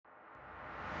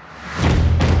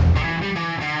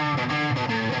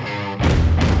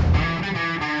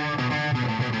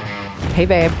Hey,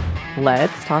 babe,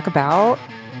 let's talk about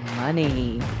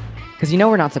money. Because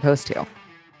we're not supposed to.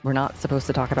 We're not supposed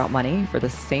to talk about money for the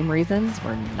same reasons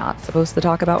we're not supposed to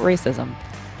talk about racism.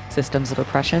 Systems of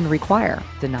oppression require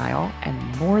denial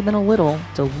and more than a little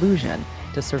delusion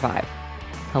to survive.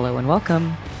 Hello and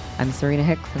welcome. I'm Serena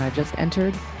Hicks, and I've just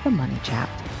entered the Money Chat.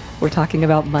 We're talking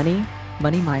about money,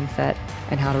 money mindset,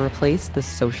 and how to replace the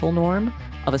social norm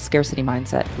of a scarcity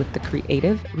mindset with the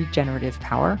creative, regenerative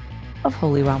power of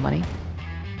holy wow money.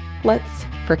 Let's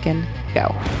frickin' go.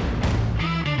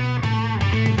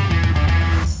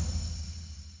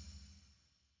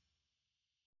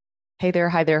 Hey there,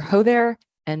 hi there, ho there,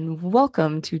 and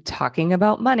welcome to Talking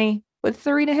About Money with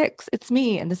Serena Hicks. It's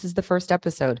me, and this is the first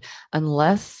episode,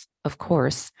 unless, of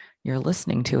course, you're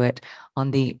listening to it on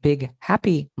the Big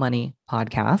Happy Money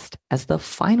podcast as the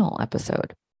final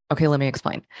episode. Okay, let me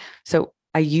explain. So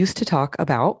I used to talk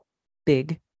about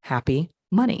big, happy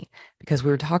money because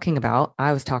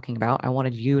I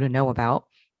wanted you to know about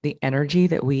the energy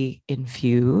that we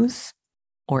infuse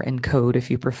or encode,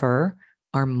 if you prefer,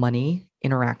 our money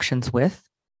interactions with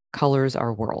colors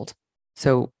our world.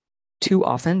 So too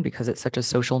often, because it's such a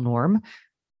social norm,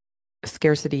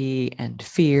 scarcity and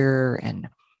fear and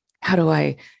how do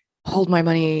I hold my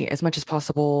money as much as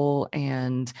possible?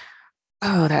 And,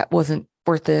 oh, that wasn't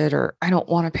worth it, or I don't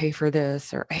want to pay for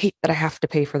this, or I hate that I have to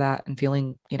pay for that, and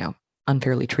feeling,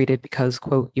 unfairly treated because,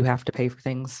 quote, you have to pay for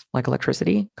things like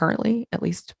electricity currently, at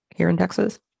least here in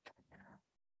Texas.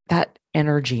 That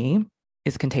energy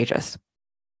is contagious.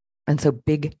 And so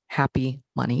big, happy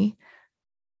money,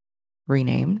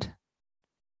 renamed,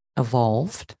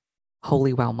 evolved,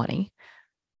 holy wow money,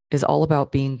 is all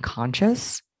about being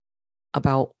conscious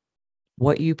about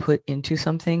what you put into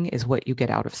something is what you get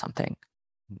out of something.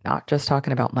 Not just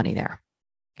talking about money there.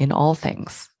 In all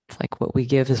things, it's like what we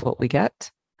give is what we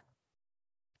get.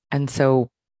 And so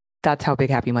that's how Big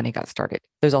Happy Money got started.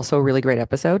 There's also a really great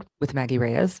episode with Maggie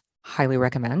Reyes. Highly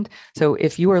recommend. So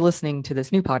if you are listening to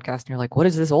this new podcast and you're like, what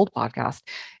is this old podcast?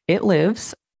 It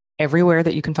lives everywhere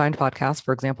that you can find podcasts.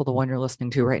 For example, the one you're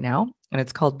listening to right now, and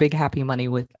it's called Big Happy Money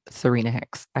with Serena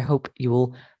Hicks. I hope you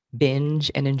will binge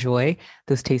and enjoy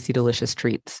those tasty, delicious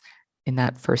treats in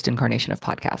that first incarnation of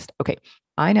podcast. Okay.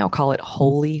 I now call it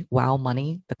holy wow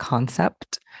money, the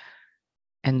concept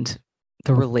and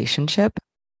the relationship,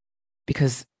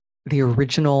 because the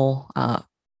original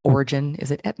origin,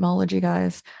 is it etymology,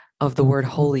 guys, of the word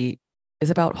holy is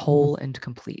about whole and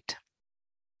complete,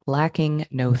 lacking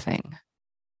no thing.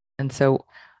 And so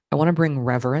I want to bring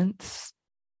reverence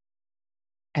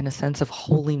and a sense of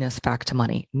holiness back to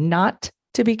money, not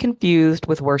to be confused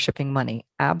with worshiping money.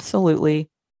 Absolutely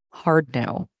hard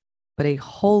no, but a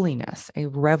holiness, a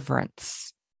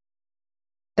reverence.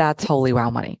 That's holy wow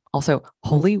money. Also,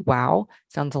 holy wow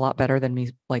sounds a lot better than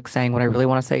me like saying what I really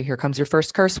want to say. Here comes your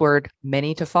first curse word,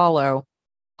 many to follow.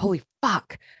 Holy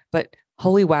fuck. But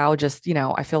holy wow, just,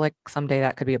 I feel like someday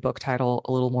that could be a book title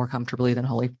a little more comfortably than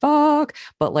holy fuck.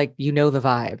 But like, the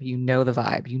vibe,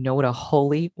 you know what a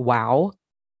holy wow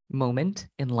moment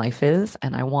in life is.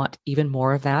 And I want even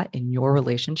more of that in your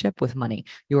relationship with money,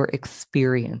 your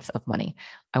experience of money.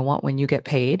 I want when you get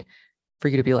paid for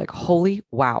you to be like, holy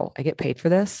wow, I get paid for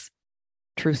this.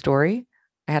 True story.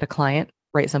 I had a client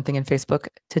write something in Facebook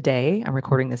today. I'm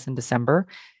recording this in December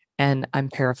and I'm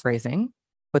paraphrasing,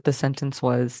 but the sentence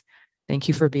was, thank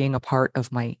you for being a part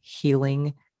of my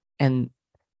healing and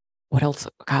what else?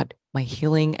 God, my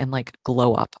healing and like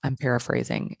glow up. I'm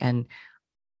paraphrasing. And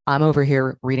I'm over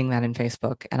here reading that in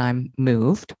Facebook and I'm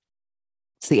moved.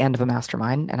 It's the end of a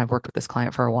mastermind. And I've worked with this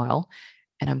client for a while.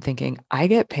 And I'm thinking, I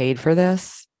get paid for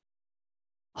this.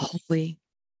 Holy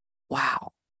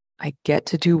wow. I get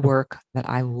to do work that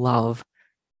I love.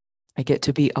 I get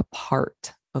to be a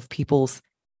part of people's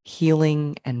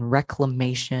healing and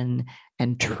reclamation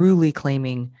and truly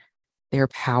claiming their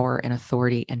power and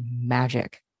authority and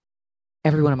magic.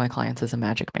 Every one of my clients is a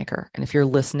magic maker. And if you're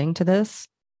listening to this,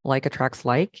 like attracts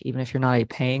like, even if you're not a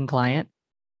paying client,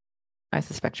 I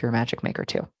suspect you're a magic maker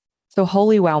too. So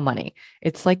holy wow money.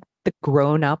 It's like the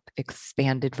grown up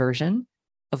expanded version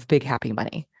of big happy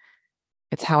money.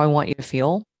 It's how I want you to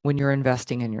feel when you're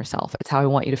investing in yourself. It's how I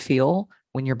want you to feel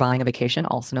when you're buying a vacation,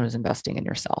 also known as investing in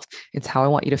yourself. It's how I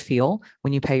want you to feel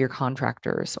when you pay your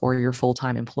contractors or your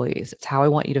full-time employees. It's how I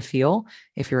want you to feel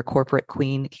if you're a corporate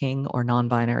queen, king, or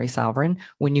non-binary sovereign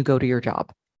when you go to your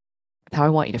job. It's how I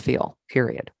want you to feel,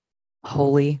 period.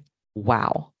 Holy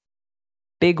wow.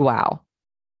 Big wow.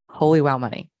 Holy wow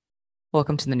money.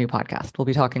 Welcome to the new podcast. We'll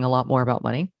be talking a lot more about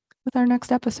money with our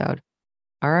next episode.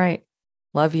 All right.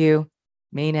 Love you.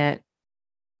 Mean it.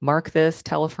 Mark this.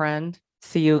 Tell a friend.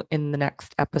 See you in the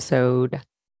next episode.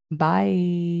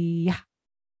 Bye.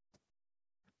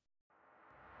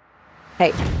 Hey,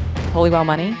 Holy Wow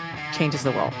Money changes the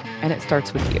world, and it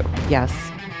starts with you. Yes,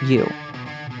 you.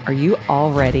 Are you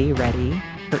already ready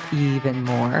for even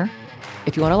more?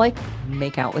 If you want to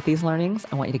make out with these learnings,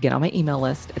 I want you to get on my email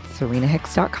list at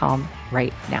serenahicks.com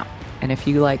right now. And if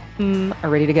you are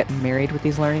ready to get married with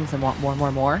these learnings and want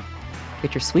more,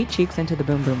 get your sweet cheeks into the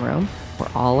Boom Boom Room,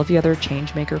 where all of the other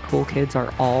Changemaker cool kids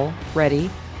are already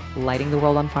lighting the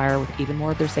world on fire with even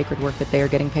more of their sacred work that they are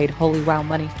getting paid Holy Wow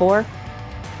Money for.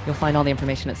 You'll find all the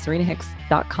information at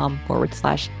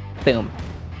serenahicks.com/boom.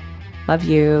 Love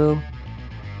you.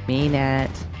 Mean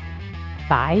it.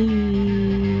 Bye.